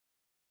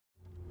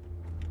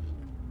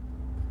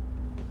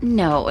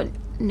No,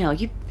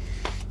 you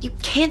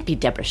can't be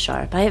Deborah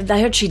Sharp. I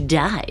heard she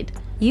died.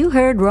 You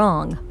heard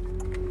wrong.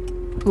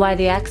 Why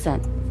the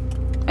accent?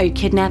 Are you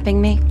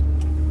kidnapping me?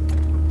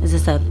 Is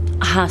this a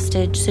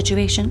hostage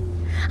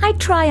situation? I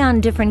try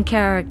on different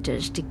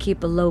characters to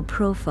keep a low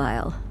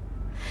profile.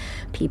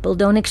 People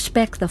don't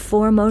expect the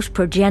foremost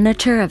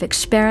progenitor of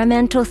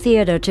experimental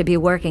theater to be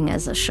working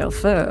as a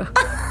chauffeur.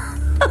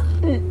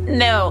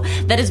 No,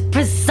 that is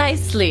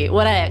precisely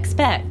what I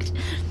expect.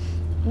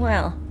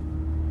 Well,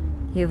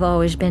 you've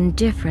always been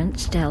different,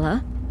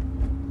 Stella.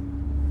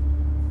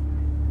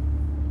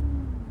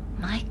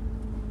 My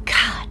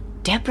God,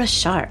 Deborah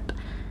Sharp.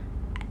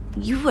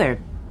 You were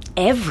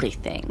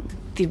everything.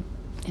 The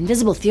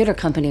Invisible Theater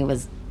Company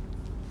was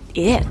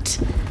it.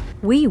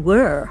 We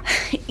were.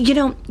 You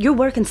know, your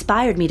work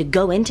inspired me to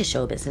go into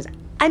show business.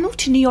 I moved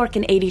to New York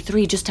in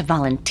 '83 just to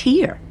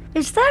volunteer.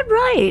 Is that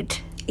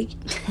right?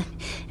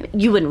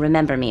 You wouldn't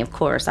remember me, of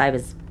course. I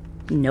was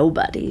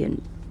nobody,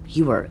 and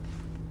you were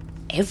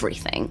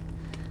everything.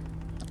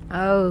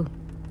 Oh,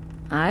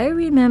 I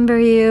remember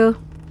you.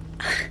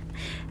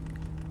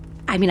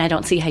 I mean, I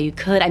don't see how you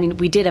could. I mean,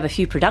 we did have a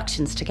few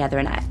productions together,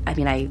 and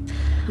I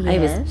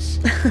Yes.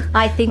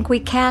 I think we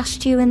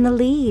cast you in the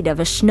lead of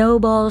A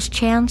Snowball's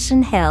Chance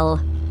in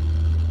Hell.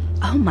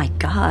 Oh, my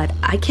God.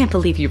 I can't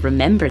believe you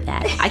remember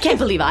that. I can't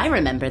believe I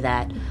remember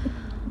that.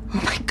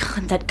 Oh, my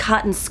God, that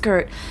cotton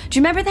skirt. Do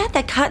you remember that?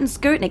 That cotton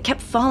skirt, and it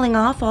kept falling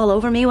off all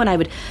over me when I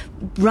would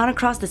run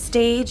across the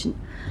stage. And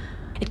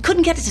it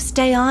couldn't get it to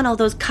stay on, all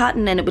those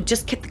cotton, and it would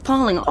just keep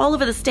falling all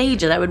over the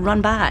stage as I would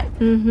run by.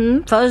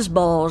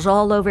 Fuzzballs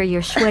all over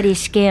your sweaty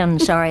skin.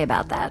 Sorry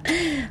about that.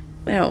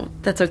 Well,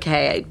 that's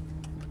okay.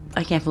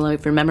 I can't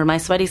believe remember my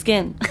sweaty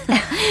skin.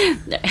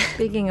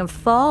 Speaking of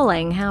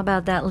falling, how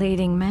about that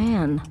leading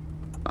man?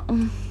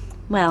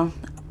 Well,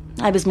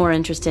 I was more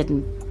interested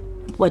in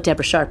what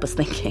Deborah Sharp was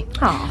thinking.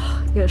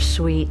 Oh, you're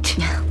sweet.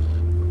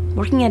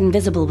 Working at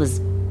Invisible was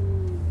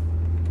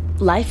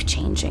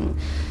life-changing.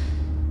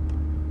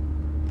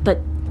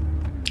 But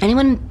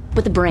anyone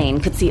with a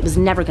brain could see it was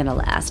never going to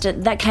last.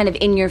 That kind of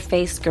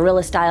in-your-face,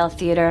 guerrilla-style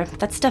theater,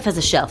 that stuff has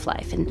a shelf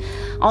life. And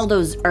all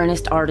those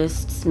earnest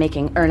artists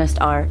making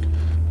earnest art.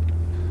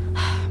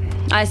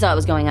 I saw it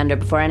was going under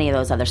before any of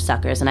those other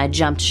suckers, and I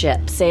jumped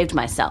ship, saved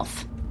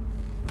myself.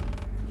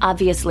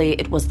 Obviously,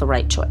 it was the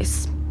right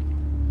choice.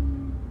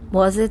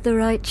 Was it the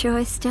right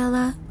choice,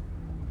 Stella?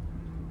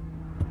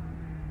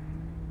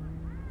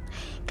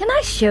 Can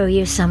I show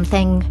you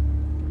something?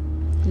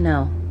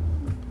 No.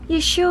 You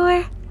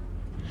sure?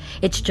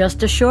 It's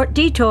just a short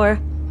detour.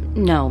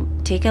 No,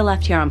 take a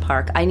left here on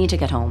Park. I need to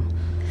get home.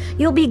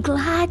 You'll be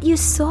glad you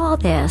saw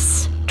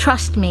this.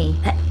 Trust me.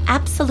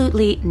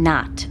 Absolutely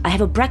not. I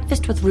have a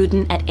breakfast with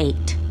Rudin at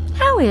 8.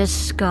 How is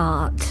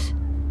Scott?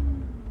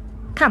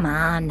 Come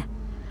on.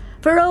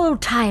 For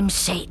old time's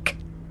sake.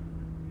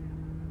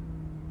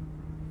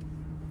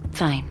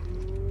 Fine.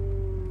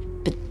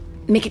 But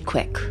make it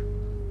quick.